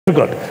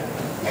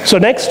difficult. So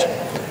next.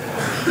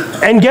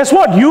 And guess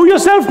what? You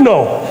yourself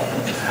know.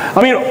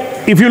 I mean,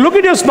 if you look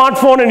at your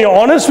smartphone and you're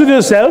honest with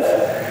yourself,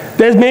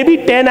 there's maybe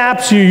 10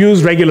 apps you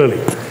use regularly.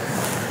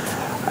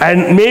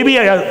 And maybe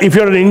if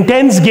you're an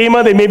intense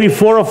gamer, there may be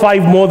 4 or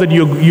 5 more that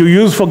you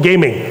use for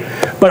gaming.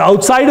 But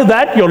outside of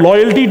that, your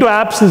loyalty to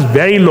apps is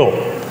very low.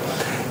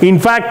 In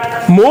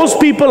fact, most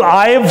people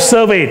I have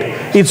surveyed,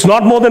 it's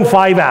not more than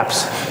 5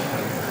 apps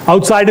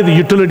outside of the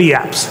utility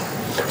apps.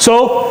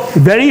 So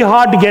very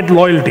hard to get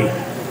loyalty.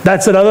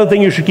 That's another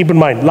thing you should keep in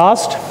mind.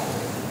 Last,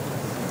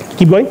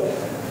 keep going.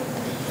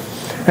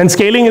 And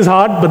scaling is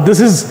hard, but this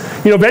is,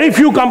 very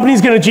few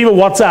companies can achieve a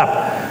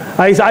WhatsApp.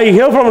 I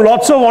hear from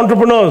lots of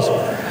entrepreneurs,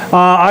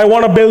 I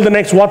want to build the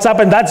next WhatsApp,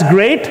 and that's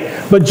great,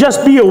 but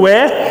just be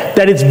aware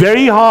that it's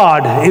very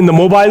hard in the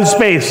mobile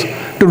space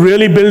to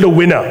really build a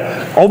winner.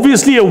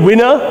 Obviously a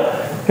winner,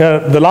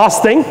 the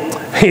last thing,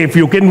 if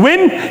you can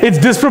win, it's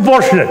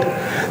disproportionate.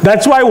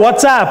 That's why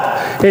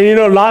WhatsApp,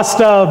 and last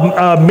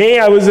May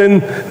I was in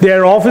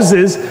their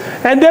offices,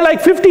 and they're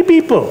like 50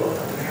 people.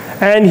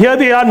 And here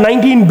they are,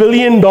 $19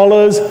 billion,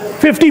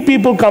 50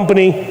 people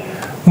company.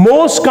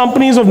 Most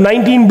companies of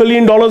 $19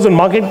 billion in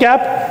market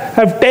cap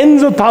have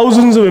tens of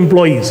thousands of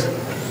employees.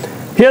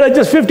 Here are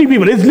just 50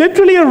 people. It's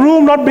literally a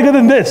room not bigger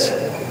than this.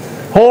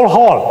 Whole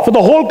hall for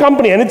the whole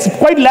company, and it's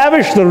quite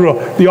lavish,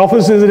 the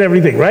offices and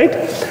everything, right?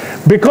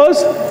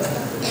 Because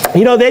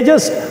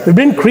they've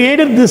been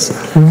created this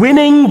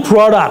winning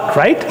product,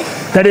 right?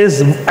 That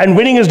is, and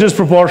winning is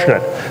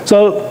disproportionate.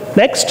 So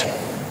next.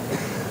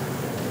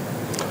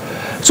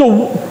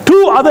 So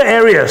 2 other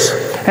areas,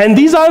 and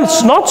these are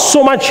not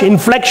so much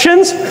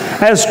inflections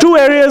as 2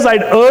 areas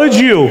I'd urge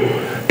you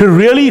to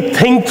really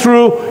think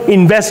through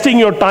investing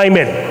your time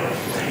in.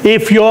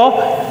 If you're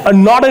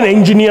not an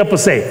engineer per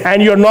se,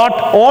 and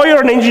or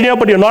you're an engineer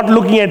but you're not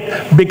looking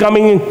at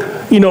becoming,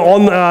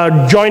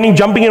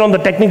 jumping in on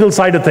the technical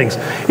side of things,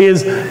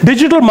 is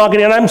digital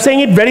marketing, and I'm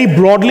saying it very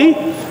broadly,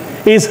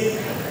 is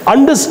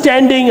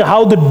understanding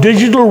how the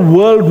digital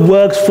world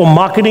works for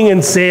marketing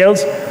and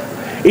sales.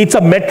 It's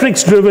a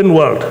metrics-driven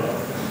world.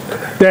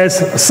 There's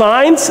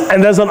science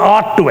and there's an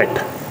art to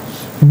it,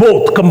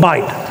 both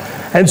combined.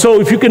 And so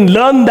if you can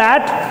learn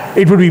that,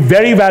 it would be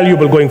very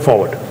valuable going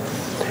forward.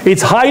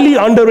 It's highly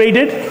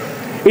underrated.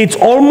 It's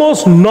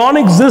almost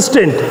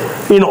non-existent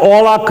in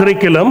all our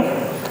curriculum.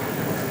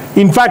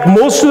 In fact,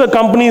 most of the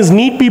companies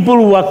need people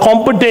who are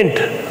competent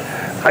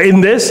in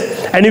this.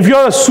 And if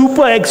you're a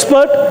super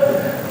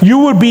expert, you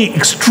would be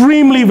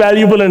extremely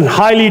valuable and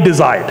highly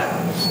desired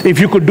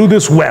if you could do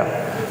this well.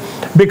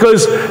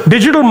 Because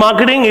digital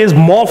marketing is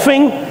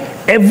morphing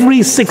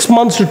every 6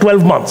 months to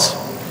 12 months.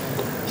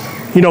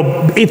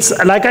 It's,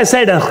 like I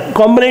said, a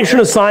combination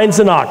of science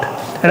and art.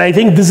 And I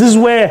think this is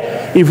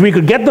where, if we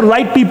could get the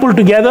right people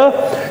together,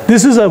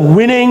 this is a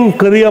winning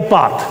career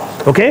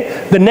path.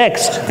 Okay? The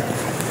next,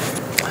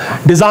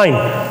 design.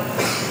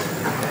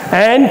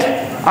 And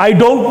I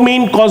don't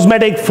mean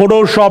cosmetic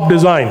Photoshop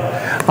design.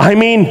 I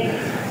mean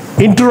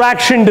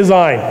interaction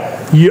design,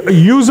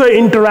 user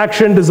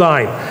interaction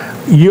design,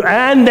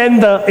 and then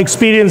the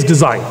experience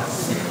design.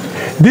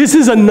 This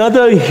is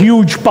another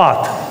huge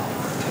path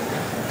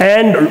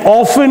and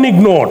often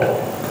ignored.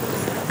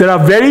 There are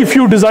very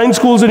few design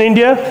schools in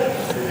India.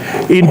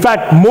 In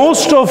fact,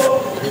 most of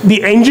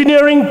the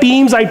engineering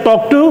teams I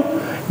talk to,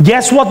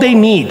 guess what they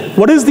need?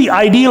 What is the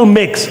ideal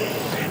mix?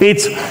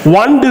 It's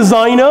one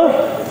designer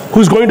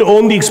who's going to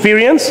own the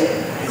experience.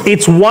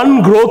 It's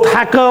one growth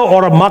hacker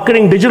or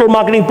a digital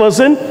marketing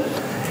person.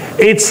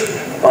 It's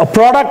a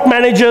product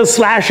manager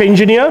 /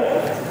 engineer,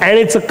 and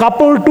it's a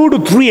couple, 2 to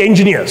 3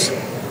 engineers.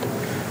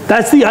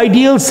 That's the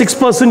ideal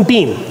 6-person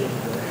team.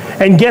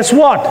 And guess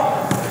what?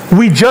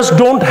 We just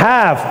don't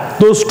have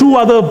those 2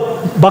 other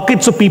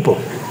buckets of people.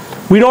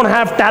 We don't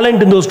have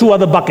talent in those 2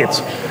 other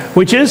buckets,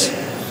 which is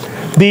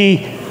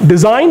the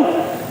design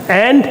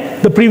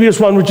and the previous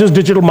one, which is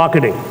digital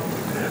marketing.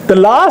 The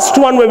last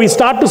one where we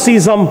start to see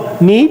some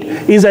need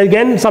is,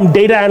 again, some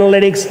data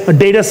analytics, a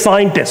data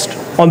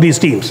scientist on these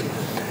teams.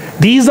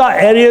 These are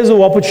areas of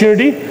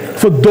opportunity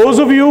for those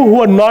of you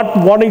who are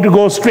not wanting to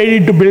go straight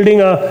into building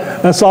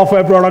a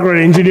software product or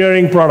an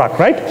engineering product,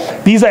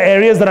 right? These are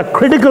areas that are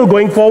critical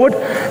going forward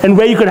and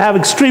where you could have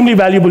extremely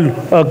valuable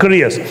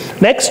careers.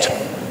 Next.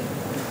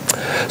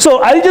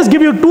 So I'll just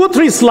give you 2 or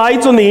 3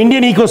 slides on the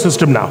Indian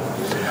ecosystem now,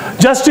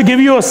 just to give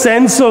you a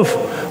sense of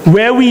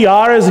where we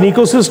are as an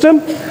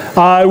ecosystem.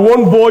 I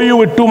won't bore you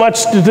with too much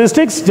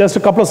statistics, just a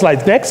couple of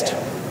slides. Next.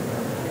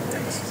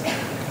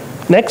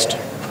 Next.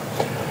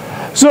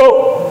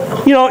 So,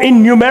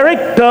 in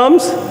numeric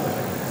terms,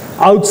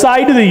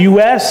 outside of the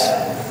US,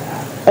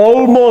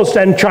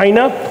 and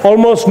China,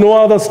 almost no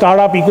other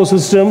startup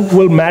ecosystem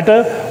will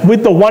matter,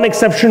 with the one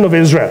exception of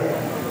Israel.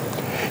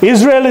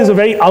 Israel is a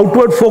very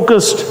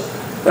outward-focused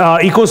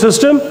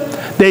ecosystem.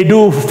 They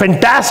do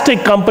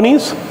fantastic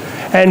companies,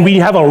 and we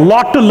have a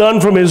lot to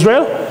learn from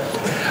Israel.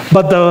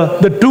 But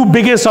the 2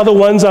 biggest other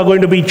ones are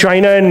going to be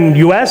China and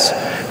US.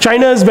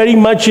 China is very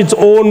much its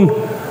own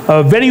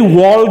a very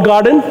walled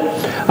garden.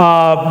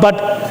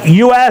 But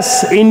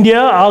US, India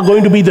are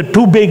going to be the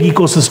two big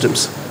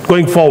ecosystems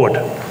going forward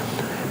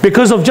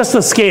because of just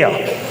the scale.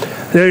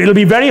 It'll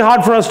be very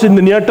hard for us in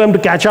the near term to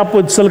catch up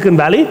with Silicon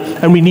Valley,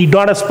 and we need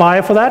not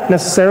aspire for that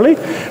necessarily.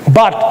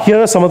 But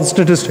here are some of the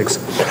statistics.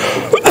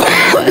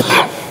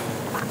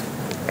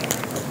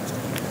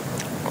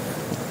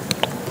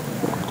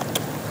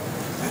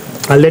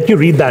 I'll let you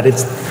read that.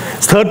 It's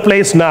third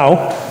place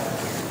now.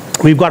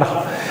 We've got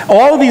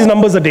all of these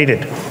numbers are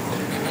dated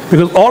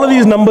because all of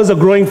these numbers are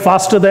growing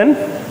faster than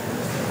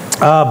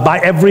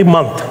by every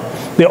month.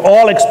 They're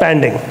all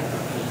expanding.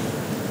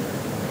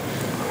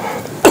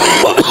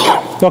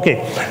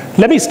 Okay,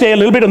 let me stay a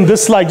little bit on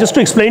this slide just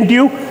to explain to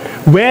you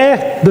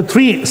where the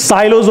three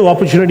silos of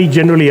opportunity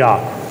generally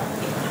are.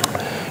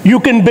 You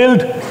can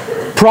build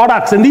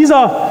products, and these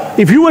are,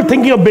 if you were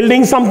thinking of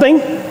building something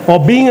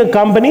or being a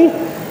company,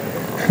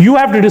 you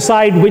have to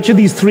decide which of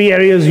these three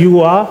areas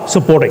you are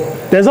supporting.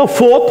 There's a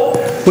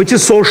fourth, which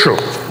is social,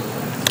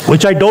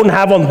 which I don't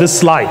have on this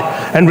slide,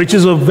 and which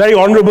is a very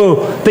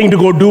honorable thing to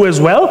go do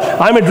as well.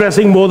 I'm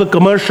addressing more the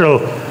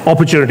commercial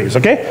opportunities,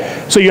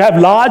 okay? So you have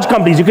large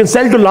companies. You can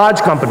sell to large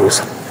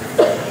companies.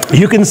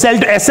 You can sell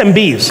to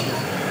SMBs.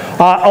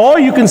 Or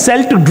you can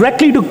sell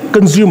directly to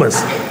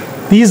consumers.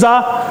 These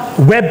are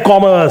web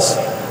commerce,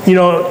 you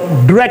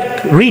know,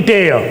 direct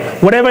retail,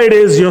 whatever it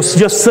is, you're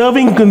just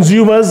serving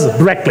consumers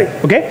directly,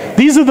 okay?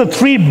 These are the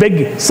three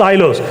big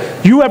silos.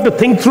 You have to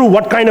think through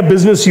what kind of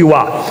business you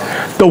are.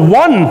 The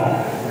one,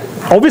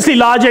 obviously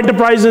large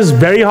enterprises,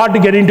 very hard to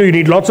get into, you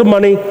need lots of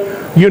money.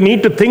 You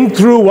need to think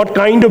through what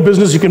kind of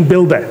business you can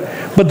build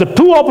there. But the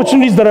two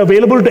opportunities that are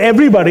available to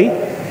everybody,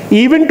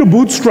 even to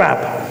bootstrap,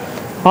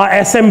 are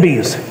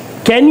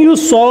SMBs. Can you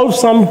solve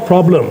some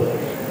problem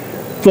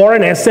for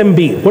an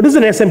SMB? What is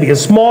an SMB? A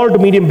small to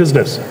medium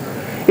business.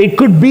 It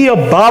could be a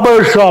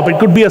barber shop, it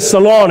could be a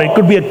salon, it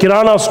could be a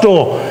kirana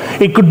store,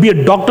 it could be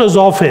a doctor's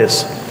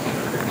office.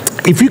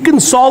 If you can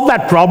solve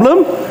that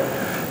problem,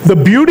 the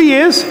beauty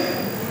is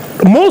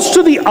most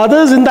of the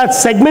others in that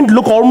segment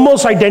look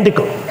almost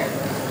identical,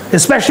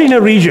 especially in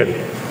a region.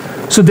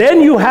 So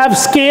then you have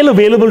scale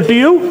available to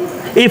you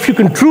if you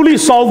can truly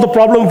solve the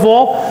problem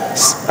for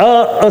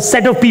a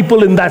set of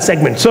people in that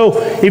segment. So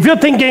if you're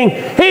thinking,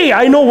 hey,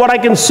 I know what I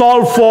can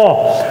solve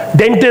for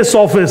dentist's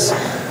office.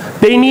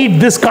 They need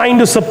this kind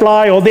of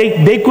supply, or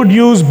they could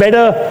use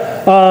better,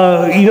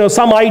 you know,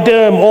 some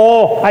item,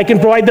 or I can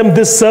provide them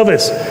this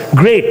service.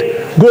 Great.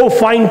 Go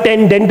find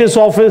 10 dentist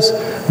office,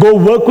 go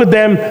work with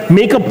them,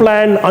 make a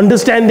plan,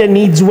 understand their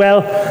needs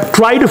well,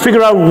 try to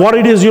figure out what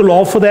it is you'll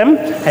offer them,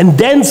 and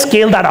then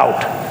scale that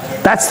out.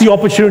 That's the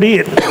opportunity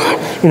in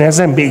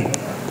SMB.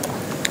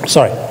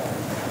 Sorry.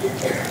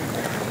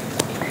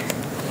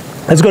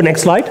 Let's go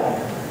next slide.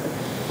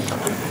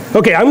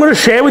 Okay, I'm going to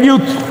share with you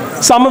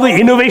some of the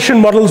innovation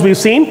models we've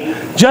seen,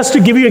 just to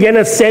give you again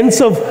a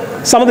sense of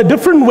some of the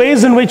different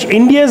ways in which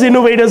India's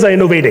innovators are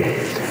innovating.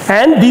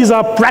 And these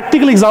are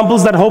practical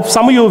examples that I hope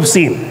some of you have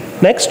seen.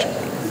 Next.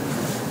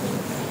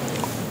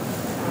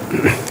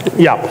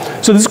 Yeah,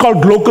 so this is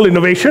called local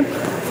innovation.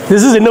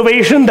 This is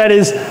innovation that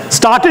is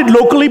started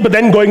locally but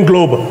then going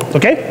global.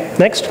 Okay,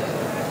 next.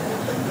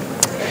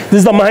 This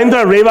is the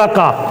Mahindra Reva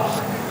car.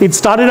 It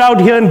started out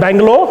here in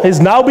Bangalore, is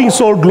now being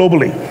sold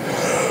globally.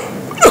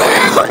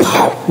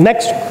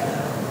 Next.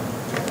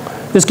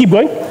 Just keep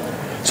going.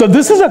 So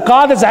this is a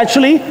car that's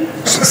actually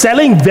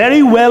selling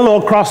very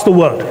well across the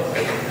world.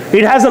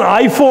 It has an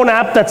iPhone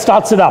app that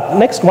starts it up.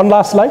 Next, one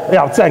last slide.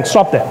 Yeah, thanks,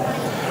 stop there.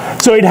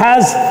 So it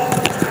has,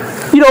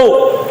 you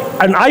know,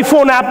 an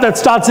iPhone app that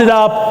starts it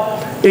up.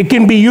 It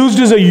can be used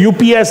as a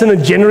UPS and a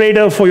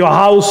generator for your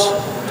house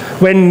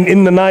when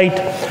in the night.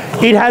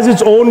 It has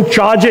its own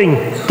charging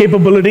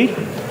capability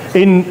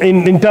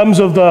in terms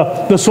of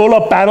the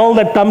solar panel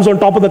that comes on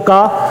top of the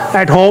car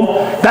at home.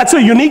 That's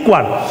a unique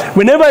one.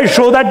 Whenever I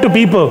show that to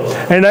people,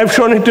 and I've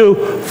shown it to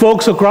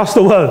folks across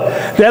the world,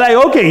 they're like,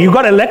 okay, you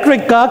got an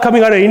electric car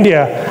coming out of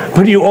India,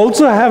 but you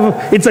also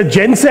have, it's a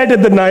genset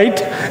at the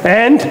night,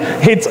 and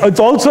it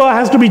also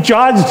has to be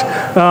charged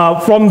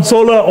from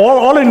solar,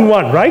 all in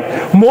one,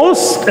 right?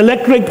 Most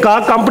electric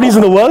car companies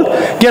in the world,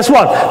 guess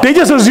what? They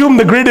just assume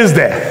the grid is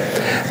there.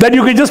 That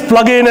you can just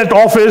plug in at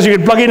office, you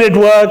can plug in at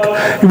work.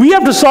 We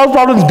have to solve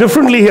problems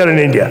differently here in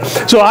India.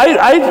 So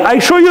I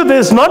show you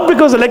this not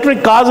because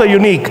electric cars are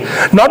unique,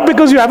 not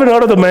because you haven't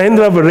heard of the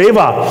Mahindra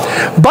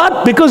Reva,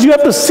 but because you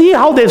have to see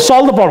how they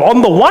solve the problem.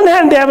 On the one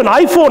hand, they have an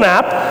iPhone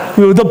app.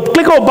 With the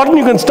click of a button,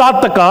 you can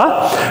start the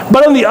car.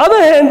 But on the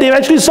other hand, they've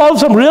actually solved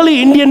some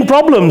really Indian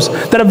problems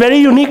that are very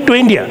unique to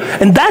India.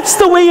 And that's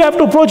the way you have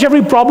to approach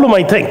every problem,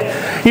 I think.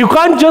 You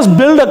can't just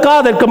build a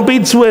car that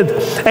competes with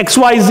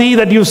XYZ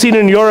that you've seen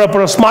in Europe,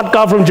 or a smart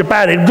car from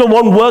Japan. It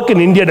won't work in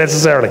India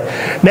necessarily.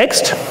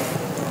 Next.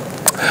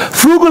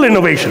 Frugal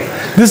innovation.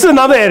 This is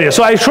another area.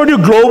 So I showed you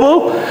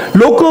global,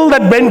 local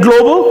that went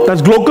global.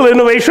 That's global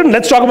innovation.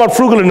 Let's talk about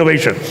frugal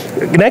innovation.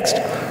 Next.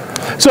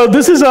 So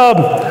this is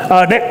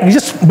you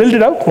just build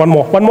it out. One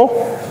more.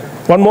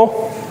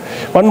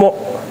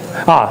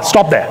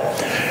 Stop there.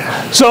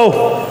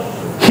 So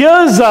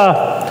here's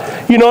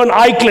an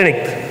eye clinic.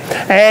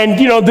 And,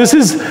 this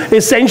is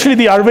essentially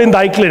the Arvind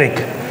Eye Clinic.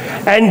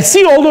 And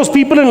see all those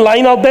people in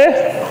line out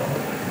there?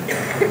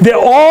 They're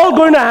all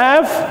going to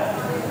have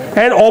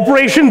an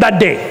operation that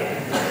day.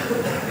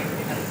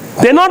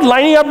 They're not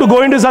lining up to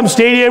go into some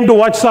stadium to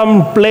watch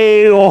some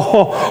play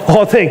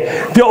or thing.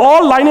 They're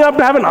all lining up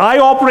to have an eye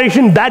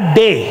operation that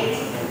day.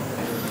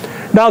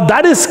 Now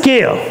that is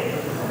scale.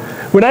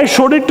 When I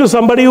showed it to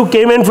somebody who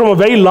came in from a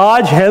very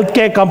large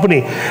healthcare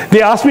company,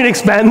 they asked me to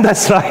expand that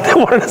slide. I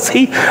wanted to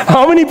see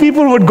how many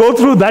people would go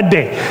through that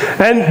day.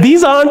 And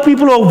these aren't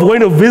people who are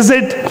going to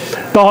visit.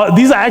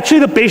 These are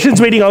actually the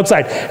patients waiting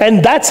outside.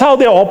 And that's how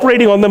they're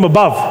operating on them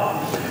above.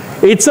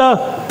 It's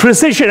a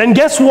precision. And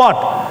guess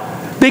what?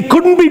 They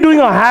couldn't be doing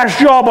a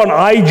hash job on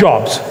eye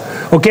jobs.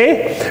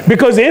 Okay?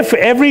 Because if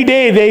every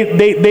day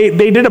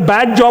they did a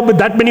bad job with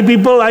that many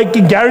people, I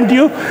can guarantee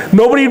you,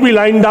 nobody would be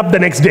lined up the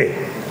next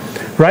day.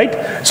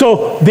 Right?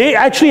 So they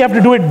actually have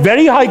to do it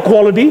very high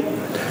quality.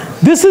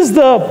 This is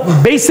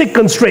the basic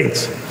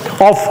constraints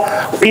of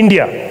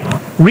India.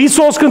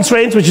 Resource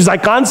constraints, which is I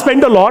can't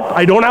spend a lot,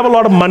 I don't have a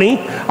lot of money,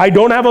 I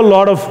don't have a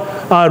lot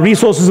of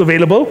resources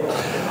available.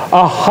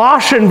 A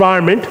harsh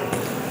environment,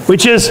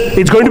 which is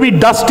it's going to be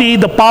dusty,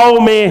 the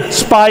power may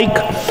spike,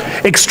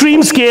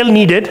 extreme scale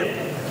needed.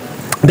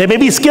 There may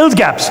be skills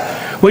gaps,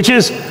 which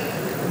is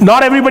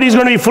not everybody's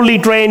going to be fully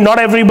trained, not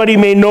everybody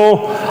may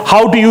know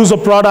how to use a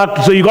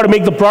product, so you've got to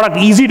make the product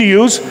easy to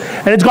use,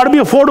 and it's got to be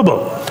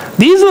affordable.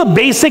 These are the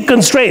basic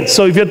constraints.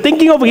 So if you're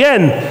thinking of,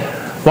 again,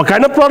 what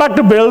kind of product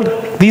to build,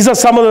 these are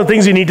some of the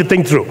things you need to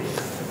think through.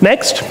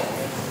 Next.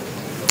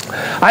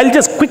 I'll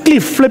just quickly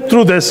flip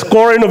through this.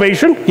 Core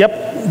innovation.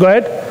 Yep, go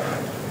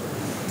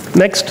ahead.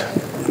 Next.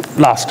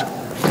 Last.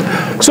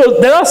 So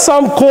there are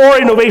some core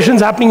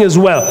innovations happening as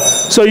well.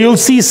 So you'll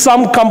see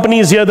some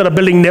companies here that are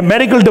building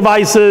medical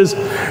devices.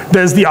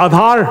 There's the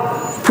Aadhaar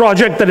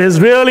project that has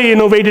really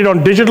innovated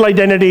on digital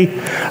identity.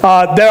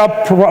 There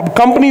are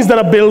companies that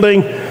are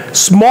building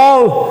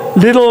small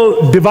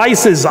little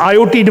devices,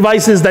 IoT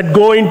devices that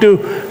go into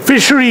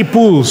fishery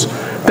pools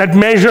that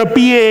measure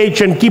pH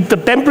and keep the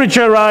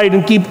temperature right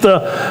and keep the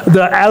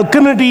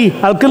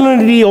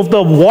alkalinity of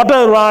the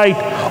water right,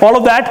 all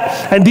of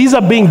that. And these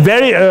are being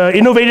very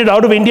innovated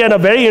out of India and are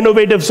very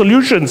innovative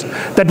solutions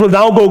that will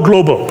now go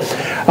global.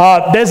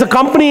 There's a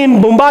company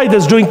in Mumbai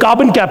that's doing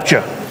carbon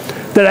capture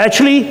that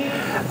actually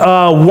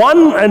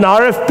won an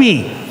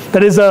RFP,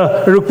 that is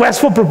a request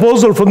for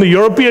proposal from the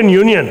European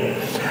Union.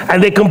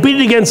 And they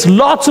competed against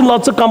lots and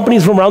lots of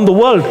companies from around the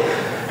world.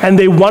 And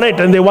they won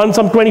it, and they won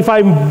some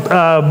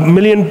 25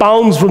 million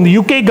pounds from the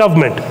UK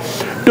government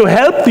to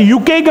help the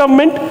UK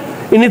government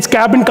in its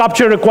carbon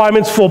capture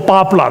requirements for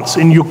power plants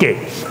in UK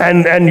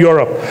and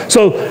Europe.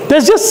 So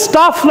there's just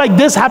stuff like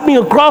this happening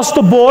across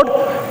the board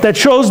that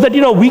shows that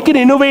we can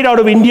innovate out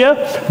of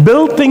India,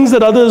 build things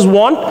that others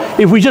want,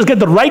 if we just get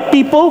the right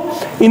people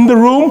in the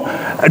room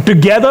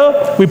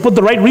together, we put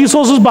the right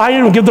resources behind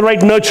it, and give the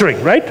right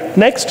nurturing, right?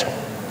 Next.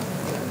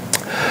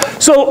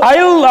 So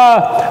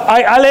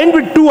I'll end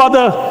with two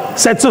other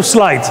sets of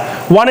slides.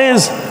 One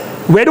is,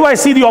 where do I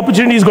see the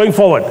opportunities going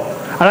forward?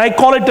 And I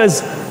call it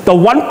as the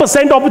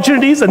 1%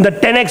 opportunities and the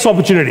 10x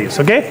opportunities,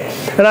 okay?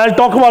 And I'll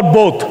talk about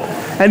both.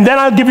 And then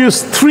I'll give you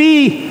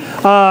three,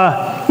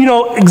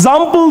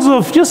 examples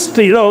of just,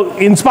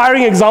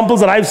 inspiring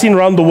examples that I've seen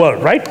around the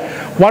world, right?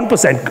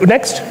 1%.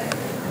 Next.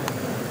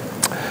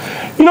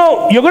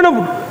 You're going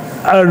to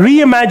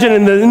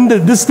reimagine,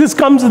 this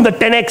comes in the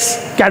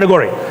 10x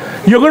category.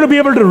 You're going to be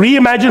able to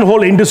reimagine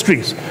whole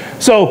industries.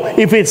 So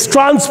if it's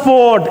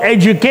transport,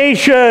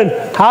 education,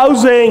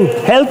 housing,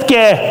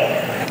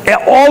 healthcare,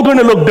 they're all going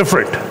to look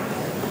different.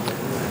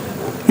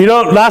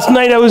 Last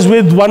night I was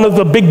with one of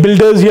the big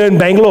builders here in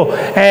Bangalore,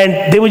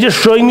 and they were just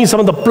showing me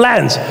some of the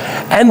plans.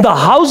 And the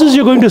houses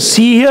you're going to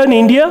see here in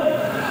India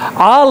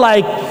are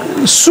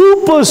like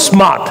super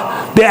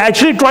smart. They're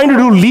actually trying to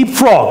do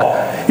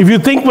leapfrog. If you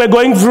think we're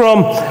going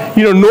from,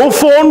 no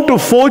phone to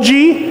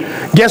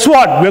 4G, guess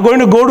what? We're going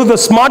to go to the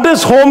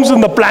smartest homes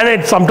on the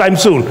planet sometime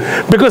soon,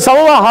 because some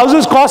of our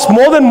houses cost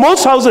more than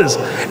most houses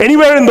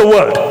anywhere in the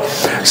world.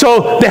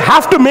 So they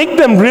have to make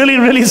them really,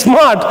 really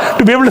smart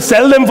to be able to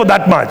sell them for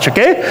that much,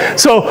 okay?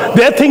 So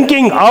they're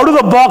thinking out of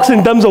the box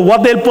in terms of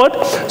what they'll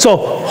put.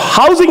 So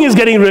housing is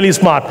getting really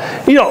smart.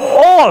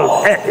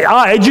 All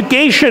our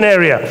education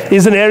area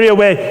is an area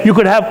where you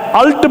could have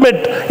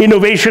ultimate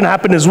innovation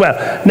happen as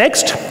well.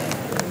 Next.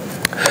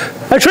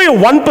 I'll show you a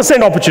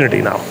 1%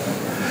 opportunity now.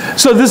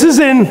 So this is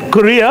in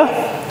Korea,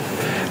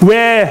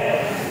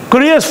 where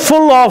Korea is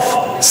full of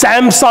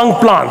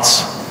Samsung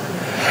plants.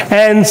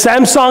 And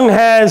Samsung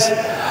has,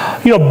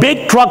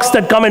 big trucks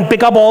that come and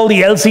pick up all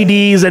the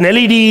LCDs and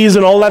LEDs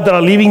and all that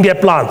are leaving their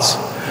plants.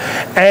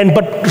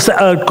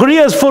 But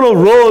Korea is full of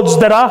roads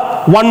that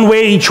are one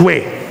way each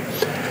way.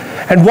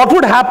 And what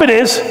would happen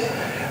is,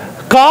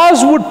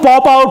 cars would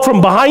pop out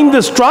from behind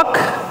this truck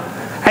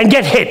and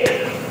get hit.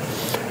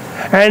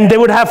 And they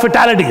would have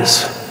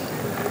fatalities.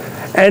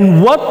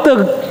 And what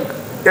the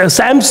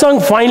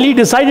Samsung finally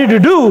decided to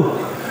do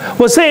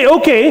was say,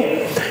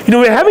 okay,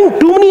 we're having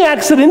too many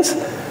accidents.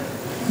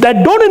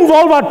 that don't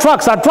involve our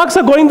trucks. Our trucks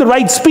are going the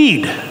right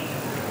speed.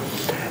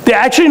 They're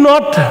actually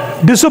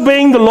not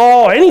disobeying the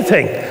law or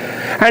anything.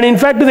 And in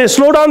fact, if they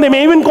slow down, they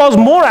may even cause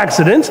more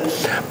accidents.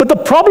 But the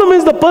problem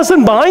is the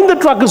person behind the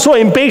truck is so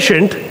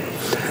impatient,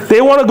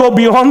 they want to go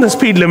beyond the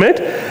speed limit.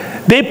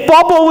 They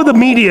pop over the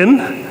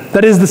median,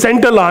 that is the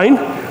center line,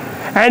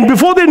 and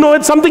before they know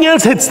it, something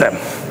else hits them.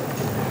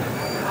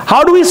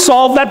 How do we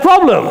solve that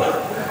problem?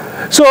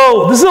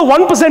 So this is a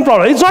 1%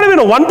 problem. It's not even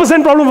a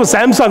 1% problem for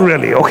Samsung,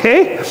 really,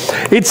 okay?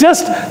 It's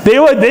just they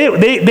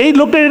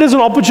looked at it as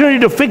an opportunity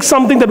to fix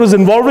something that was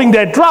involving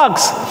their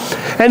trucks,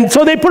 and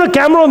so they put a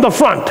camera on the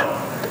front.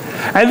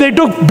 And they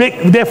took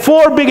their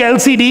 4 big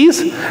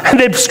LCDs, and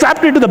they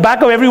strapped it to the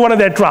back of every one of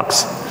their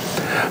trucks.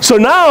 So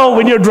now,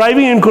 when you're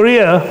driving in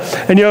Korea,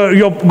 and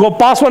you go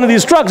past one of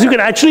these trucks, you can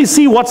actually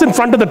see what's in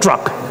front of the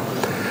truck.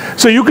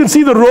 So you can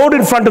see the road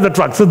in front of the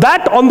truck. So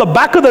that on the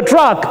back of the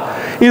truck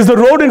is the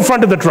road in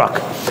front of the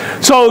truck.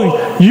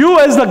 So you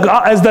as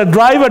the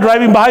driver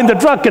driving behind the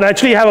truck can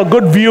actually have a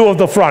good view of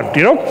the front,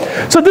 you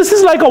know. So this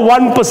is like a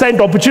 1%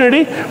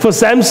 opportunity for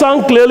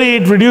Samsung. Clearly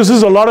it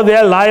reduces a lot of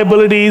their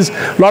liabilities,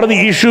 a lot of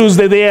the issues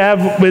that they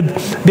have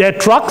with their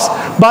trucks.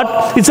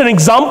 But it's an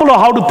example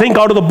of how to think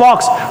out of the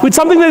box with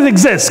something that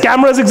exists.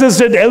 Cameras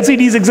existed,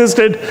 LCDs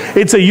existed.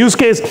 It's a use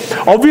case.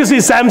 Obviously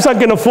Samsung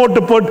can afford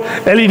to put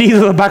LEDs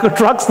on the back of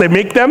trucks. They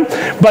make them.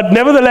 But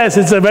nevertheless,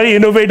 it's a very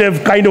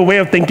innovative kind of way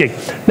of thinking.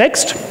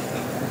 Next.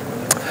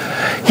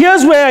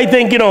 Here's where I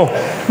think, you know,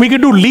 we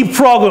could do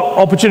leapfrog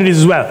opportunities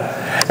as well.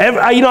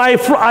 I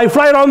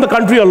fly around the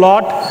country a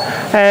lot,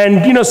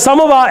 and, you know, some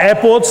of our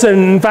airports, and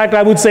in fact,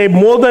 I would say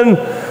more than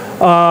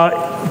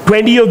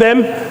 20 of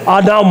them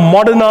are now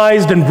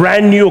modernized and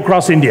brand new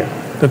across India,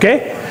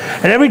 okay?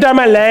 And every time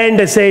I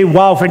land, I say,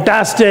 wow,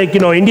 fantastic, you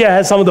know, India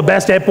has some of the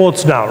best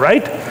airports now,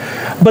 right?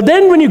 But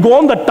then when you go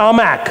on the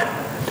tarmac,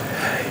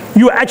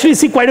 you actually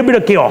see quite a bit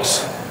of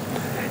chaos,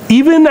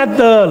 even at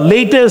the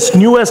latest,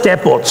 newest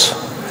airports,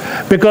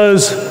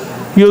 because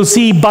you'll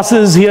see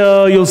buses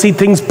here, you'll see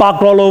things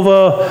parked all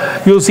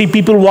over, you'll see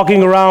people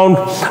walking around.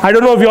 I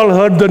don't know if you all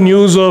heard the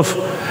news of,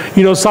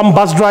 you know, some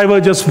bus driver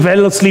just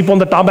fell asleep on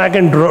the tarmac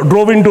and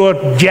drove into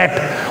a jet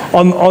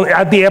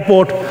at the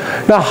airport.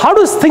 Now, how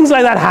does things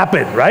like that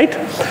happen, right?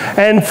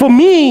 And for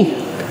me,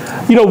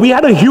 you know, we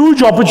had a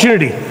huge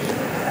opportunity.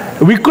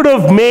 We could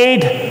have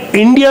made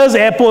India's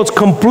airports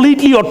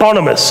completely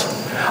autonomous.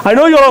 I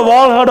know you all have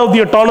all heard of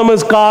the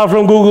autonomous car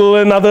from Google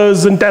and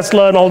others and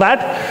Tesla and all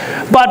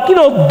that. But, you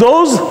know,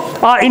 those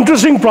are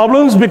interesting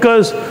problems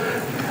because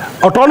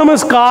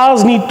autonomous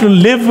cars need to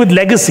live with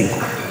legacy.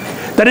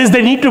 That is,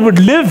 they need to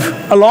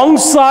live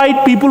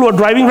alongside people who are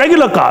driving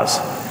regular cars.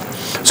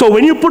 So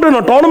when you put an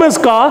autonomous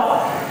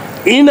car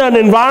in an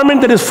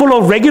environment that is full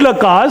of regular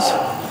cars,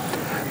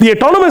 the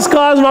autonomous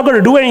car is not going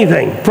to do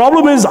anything.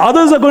 Problem is,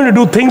 others are going to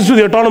do things to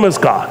the autonomous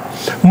car,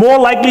 more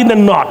likely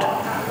than not.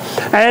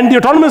 And the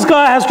autonomous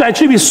car has to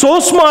actually be so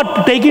smart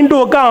to take into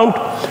account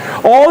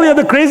all the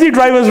other crazy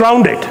drivers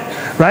around it,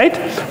 right?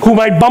 Who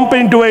might bump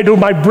into it, who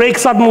might brake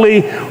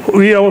suddenly,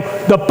 you know,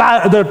 the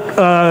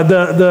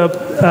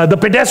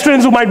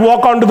pedestrians who might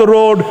walk onto the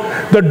road,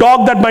 the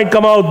dog that might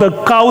come out, the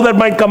cow that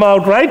might come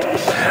out, right?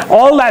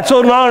 All that.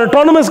 So now an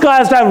autonomous car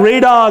has to have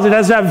radars, it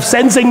has to have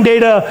sensing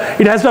data,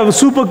 it has to have a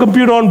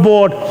supercomputer on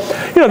board.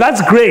 You know,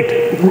 that's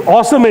great,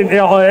 awesome,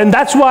 and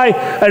that's why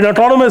an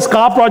autonomous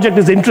car project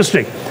is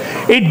interesting.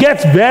 It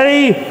gets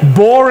very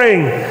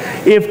boring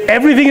if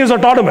everything is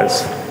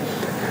autonomous,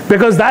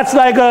 because that's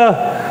like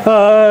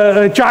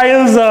a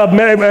child's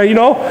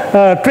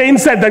train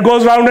set that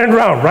goes round and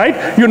round,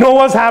 right? You know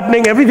what's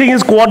happening, everything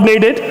is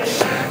coordinated.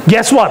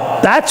 Guess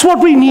what? That's what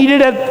we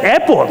needed at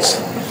airports.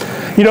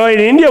 You know, in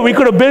India, we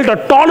could have built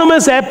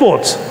autonomous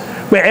airports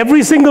where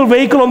every single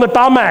vehicle on the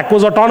tarmac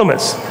was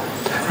autonomous.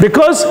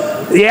 Because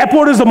the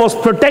airport is the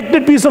most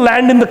protected piece of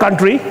land in the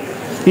country,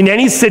 in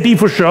any city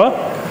for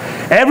sure.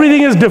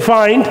 Everything is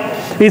defined,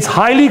 it's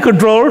highly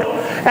controlled,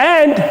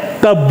 and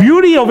the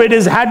beauty of it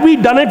is, had we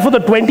done it for the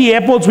 20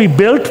 airports we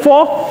built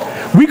for,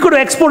 we could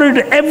have exported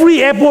it to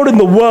every airport in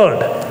the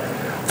world.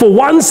 For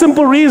one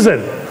simple reason,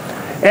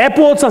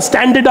 airports are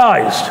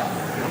standardized.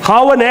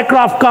 How an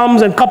aircraft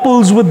comes and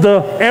couples with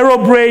the aero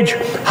bridge,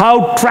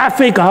 how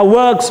traffic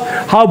works,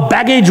 how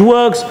baggage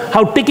works,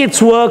 how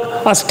tickets work,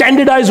 are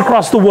standardized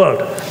across the world.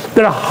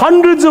 There are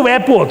hundreds of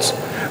airports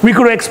we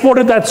could have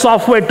exported that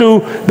software to,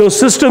 those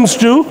systems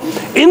to,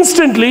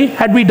 instantly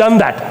had we done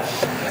that.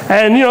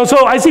 And, you know,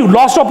 so I see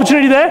lost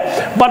opportunity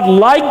there, but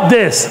like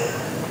this,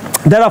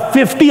 there are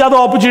 50 other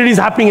opportunities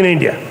happening in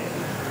India.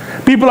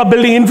 People are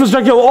building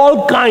infrastructure of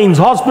all kinds,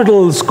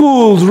 hospitals,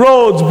 schools,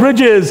 roads,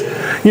 bridges,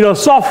 you know,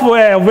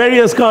 software of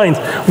various kinds,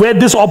 where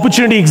this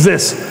opportunity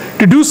exists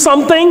to do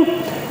something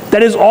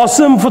that is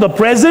awesome for the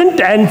present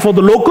and for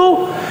the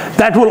local,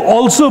 that will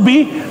also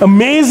be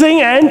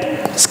amazing and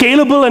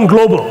scalable and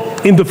global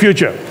in the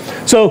future.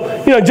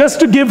 So, you know, just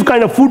to give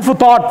kind of food for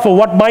thought for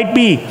what might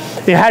be,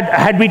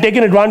 had we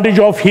taken advantage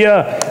of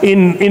here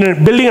in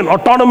building an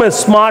autonomous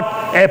smart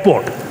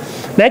airport.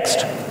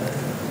 Next.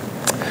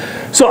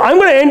 So I'm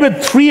going to end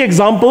with 3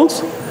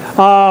 examples.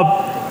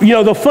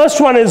 the first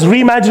one is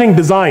reimagining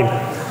design.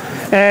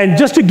 And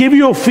just to give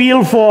you a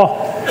feel for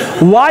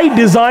why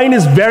design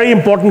is very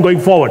important going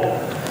forward.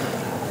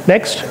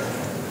 Next.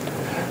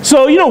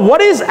 So,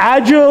 what is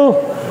agile,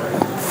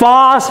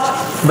 fast,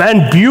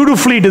 and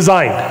beautifully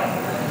designed?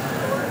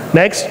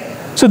 Next.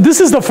 So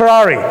this is the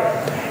Ferrari.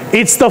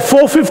 It's the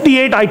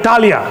 458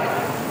 Italia.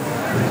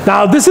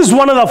 Now, this is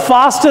one of the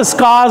fastest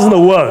cars in the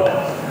world.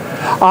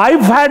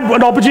 I've had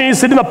an opportunity to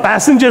sit in the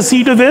passenger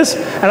seat of this,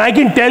 and I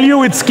can tell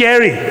you it's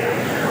scary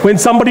when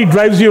somebody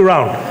drives you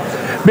around.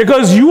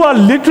 Because you are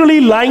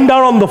literally lying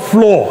down on the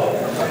floor.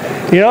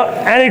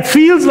 And it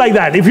feels like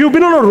that. If you've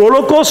been on a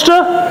roller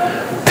coaster,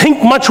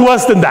 think much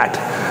worse than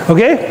that.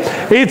 Okay?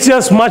 It's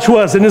just much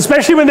worse. And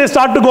especially when they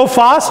start to go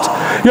fast,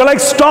 you're like,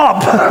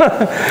 stop.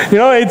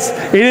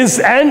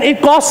 And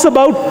it costs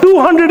about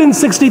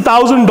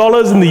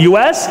 $260,000 in the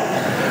US.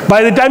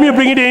 By the time you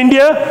bring it to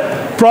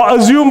India,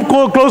 assume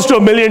close to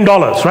 $1 million,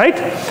 right?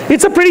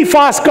 It's a pretty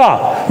fast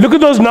car. Look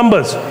at those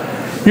numbers.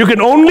 You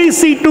can only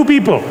seat 2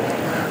 people.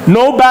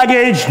 No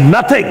baggage,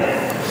 nothing.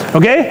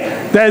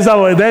 Okay?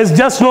 There's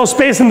just no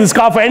space in this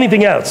car for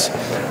anything else.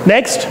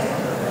 Next.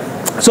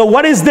 So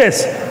what is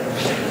this?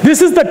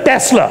 This is the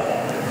Tesla.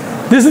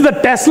 This is the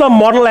Tesla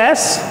Model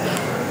S.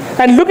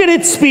 And look at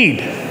its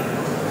speed.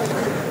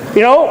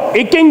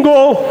 It can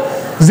go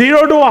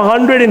 0 to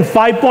 100 in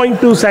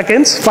 5.2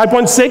 seconds,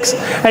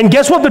 5.6. And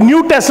guess what the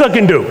new Tesla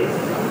can do?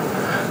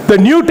 The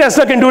new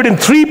Tesla can do it in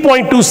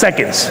 3.2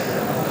 seconds.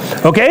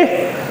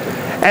 Okay?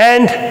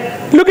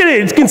 And look at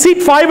it. It can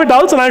seat 5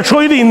 adults, and I'll show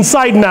you the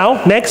inside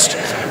now. Next.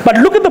 But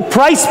look at the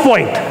price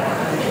point.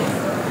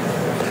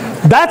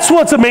 That's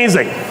what's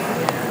amazing.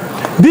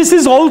 This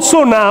is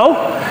also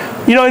now,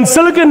 in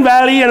Silicon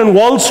Valley and in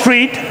Wall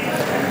Street,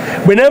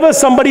 whenever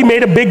somebody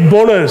made a big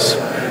bonus,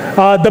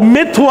 the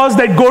myth was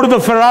they'd go to the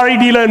Ferrari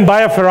dealer and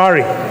buy a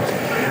Ferrari.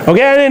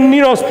 Okay, and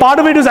part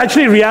of it is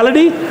actually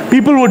reality.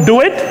 People would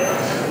do it.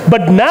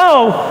 But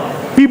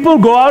now, people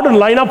go out and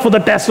line up for the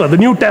Tesla, the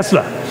new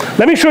Tesla.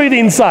 Let me show you the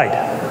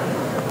inside.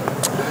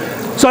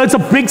 So it's a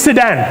big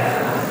sedan.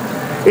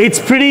 It's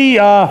pretty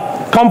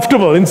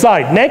comfortable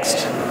inside.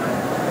 Next.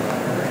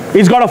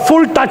 It's got a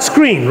full touch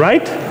screen,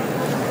 right?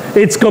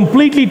 It's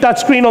completely touch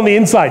screen on the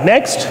inside.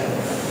 Next.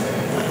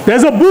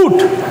 There's a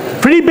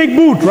boot. Pretty big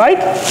boot, right?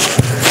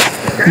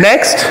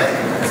 Next.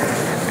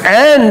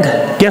 And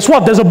guess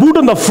what? There's a boot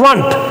on the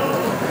front.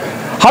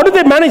 How did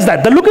they manage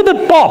that? Look at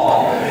the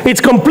top.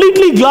 It's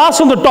completely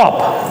glass on the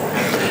top.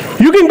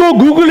 You can go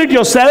Google it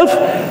yourself.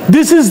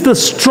 This is the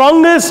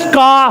strongest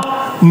car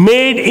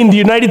made in the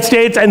United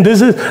States, and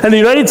the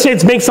United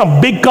States makes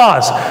some big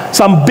cars,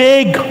 some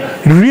big,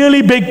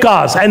 really big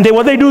cars. And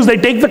what they do is they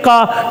take the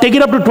car, take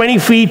it up to 20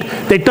 feet,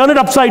 they turn it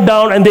upside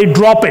down, and they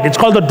drop it. It's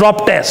called the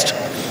drop test.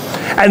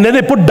 And then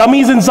they put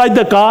dummies inside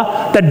the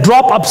car that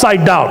drop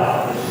upside down.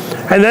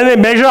 And then they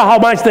measure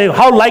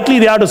how likely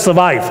they are to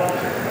survive.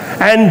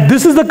 And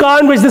this is the car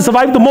in which they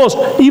survive the most,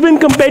 even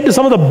compared to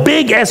some of the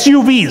big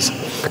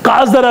SUVs,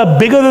 cars that are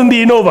bigger than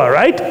the Innova,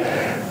 right?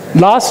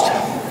 Last.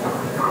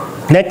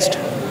 Next.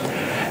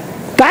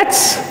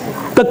 That's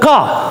the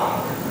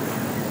car.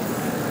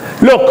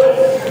 Look,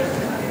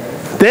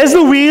 there's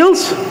the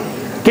wheels.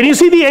 Can you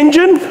see the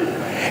engine?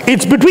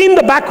 It's between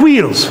the back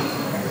wheels.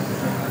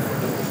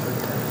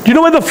 Do you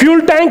know where the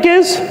fuel tank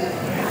is?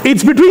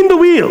 It's between the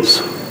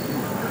wheels.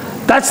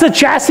 That's the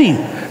chassis.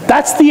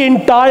 That's the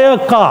entire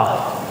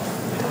car.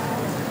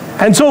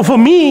 And so for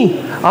me,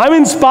 I'm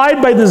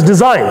inspired by this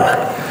design.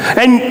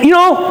 And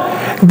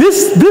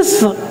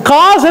this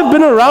cars have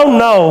been around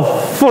now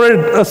for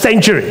a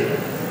century.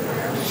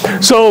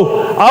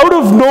 So out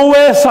of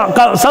nowhere,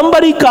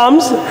 somebody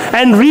comes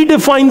and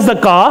redefines the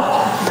car.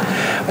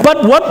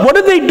 But what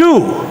did they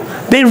do?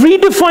 They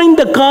redefined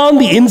the car on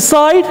the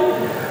inside,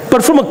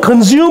 but from a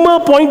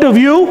consumer point of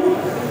view,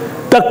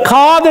 the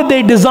car that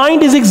they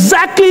designed is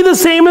exactly the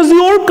same as the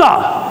old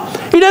car.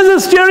 It has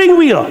a steering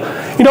wheel.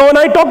 When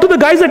I talked to the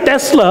guys at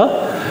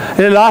Tesla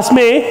last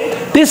May,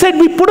 they said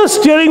we put a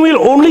steering wheel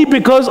only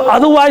because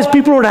otherwise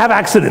people would have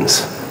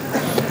accidents.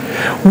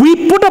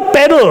 We put a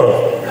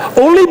pedal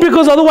only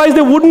because otherwise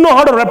they wouldn't know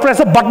how to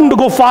press a button to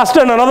go faster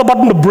and another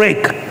button to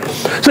brake.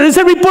 So they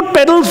said we put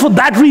pedals for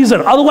that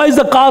reason. Otherwise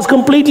the car's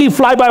completely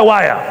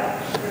fly-by-wire.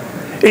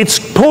 It's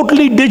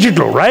totally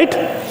digital, right?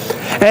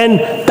 And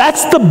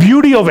that's the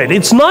beauty of it.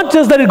 It's not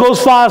just that it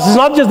goes fast. It's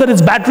not just that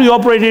it's battery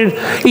operated.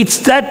 It's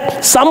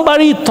that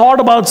somebody thought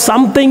about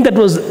something that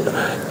was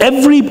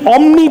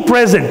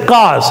omnipresent,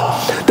 cars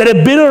that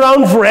have been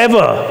around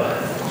forever,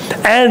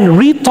 and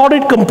rethought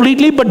it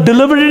completely, but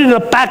delivered it in a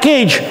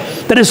package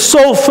that is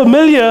so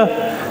familiar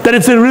that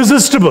it's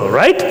irresistible,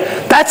 right?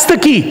 That's the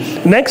key.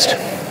 Next.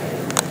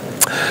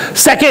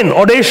 Second,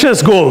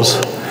 audacious goals.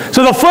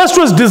 So the first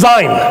was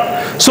design.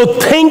 So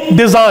think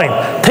design.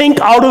 Think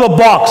out of the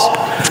box.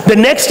 The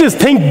next is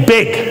think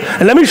big.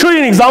 And let me show you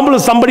an example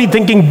of somebody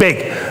thinking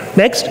big.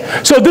 Next.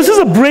 So this is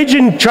a bridge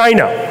in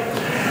China.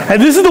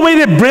 And this is the way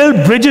they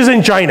build bridges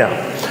in China.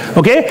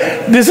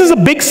 Okay? This is a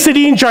big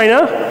city in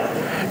China.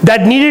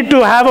 that needed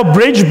to have a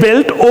bridge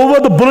built over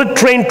the bullet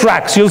train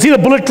tracks. You'll see the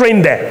bullet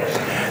train there.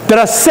 There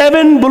are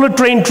 7 bullet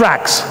train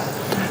tracks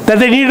that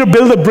they needed to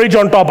build a bridge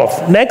on top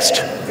of. Next.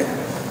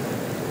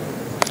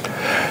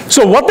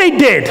 So what they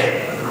did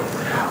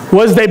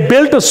was they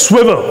built a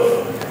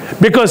swivel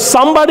because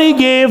somebody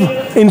gave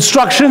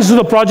instructions to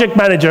the project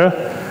manager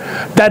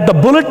that the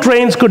bullet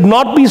trains could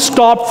not be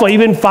stopped for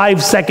even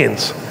 5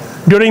 seconds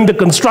during the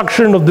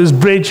construction of this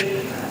bridge.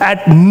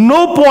 At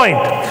no point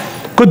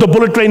could the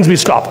bullet trains be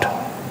stopped.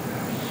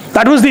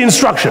 That was the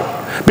instruction.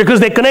 Because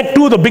they connect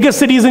 2 of the biggest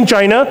cities in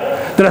China.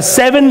 There are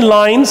 7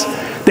 lines.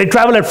 They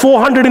travel at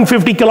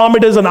 450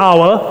 kilometers an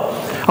hour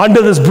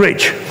under this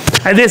bridge.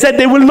 And they said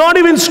they will not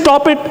even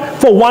stop it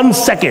for 1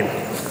 second.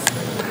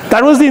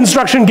 That was the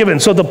instruction given.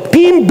 So the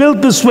team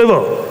built the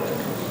swivel.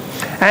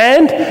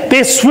 And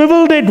they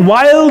swiveled it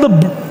while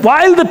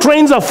the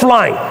trains are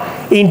flying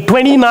in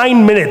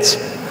 29 minutes.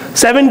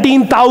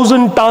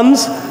 17,000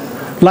 tons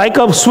like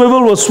a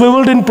swivel was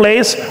swiveled in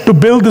place to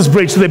build this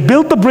bridge. So they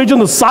built the bridge on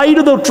the side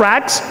of the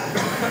tracks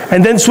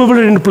and then swiveled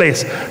it into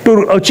place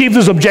to achieve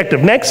this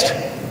objective. Next.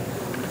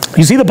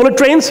 You see the bullet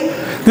trains?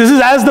 This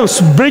is as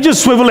the bridge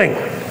is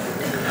swiveling.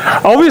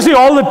 Obviously,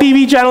 all the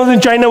TV channels in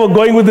China were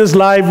going with this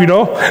live,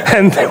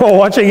 and they were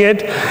watching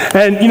it.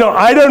 And,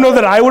 I don't know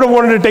that I would have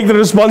wanted to take the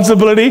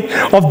responsibility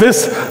of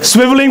this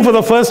swiveling for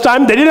the first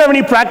time. They didn't have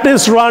any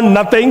practice run,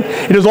 nothing.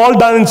 It was all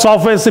done in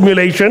software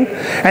simulation.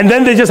 And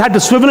then they just had to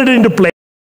swivel it into place.